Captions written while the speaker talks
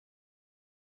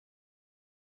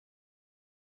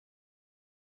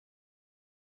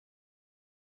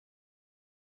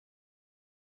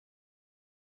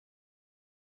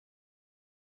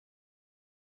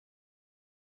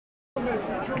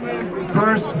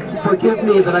First, forgive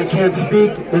me that I can't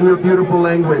speak in your beautiful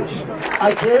language.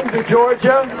 I came to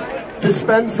Georgia to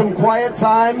spend some quiet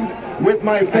time with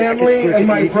my family and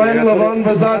my friend Lavan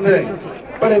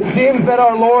Vazate. But it seems that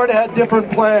our Lord had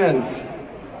different plans.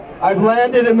 I've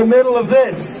landed in the middle of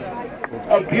this,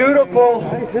 a beautiful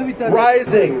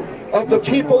rising of the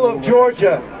people of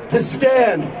Georgia to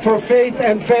stand for faith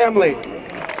and family.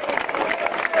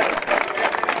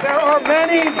 There are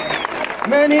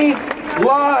many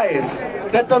lies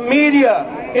that the media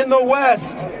in the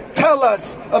West tell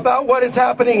us about what is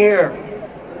happening here.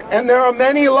 And there are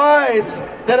many lies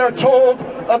that are told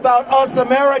about us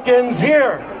Americans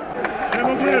here.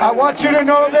 I want you to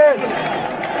know this,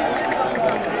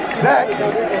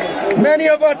 that many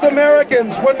of us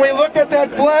Americans, when we look at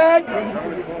that flag,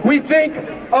 we think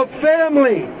of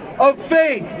family, of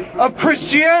faith, of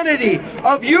Christianity,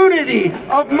 of unity,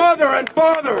 of mother and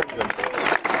father.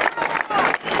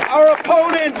 Our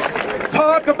opponents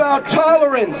talk about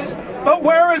tolerance, but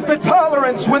where is the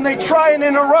tolerance when they try and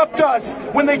interrupt us,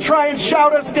 when they try and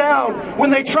shout us down, when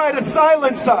they try to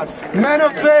silence us? Men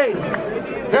of faith,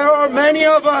 there are many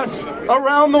of us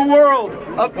around the world,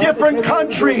 of different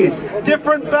countries,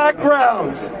 different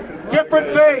backgrounds, different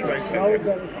faiths.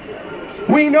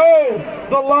 We know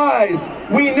the lies.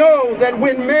 We know that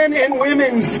when men and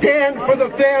women stand for the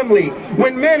family,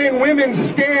 when men and women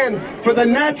stand for the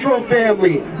natural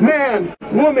family, man,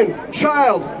 woman,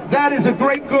 child, that is a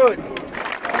great good.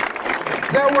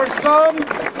 There were some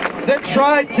that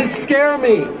tried to scare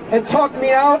me and talk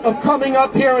me out of coming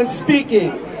up here and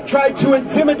speaking, tried to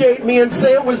intimidate me and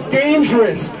say it was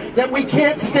dangerous, that we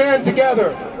can't stand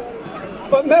together.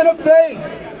 But men of faith,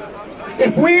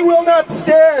 if we will not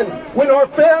stand when our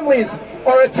families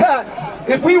are attacked,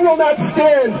 if we will not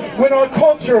stand when our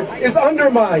culture is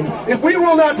undermined, if we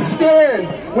will not stand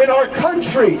when our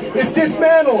country is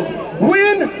dismantled,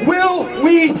 when will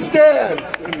we stand?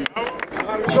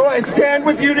 So I stand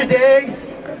with you today,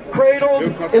 cradled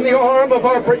in the arm of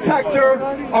our protector,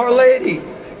 Our Lady.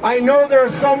 I know there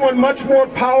is someone much more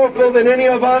powerful than any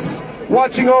of us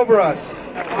watching over us.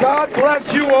 God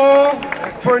bless you all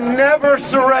for never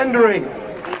surrendering.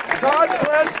 God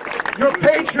bless your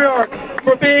patriarch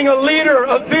for being a leader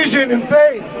of vision and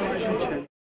faith.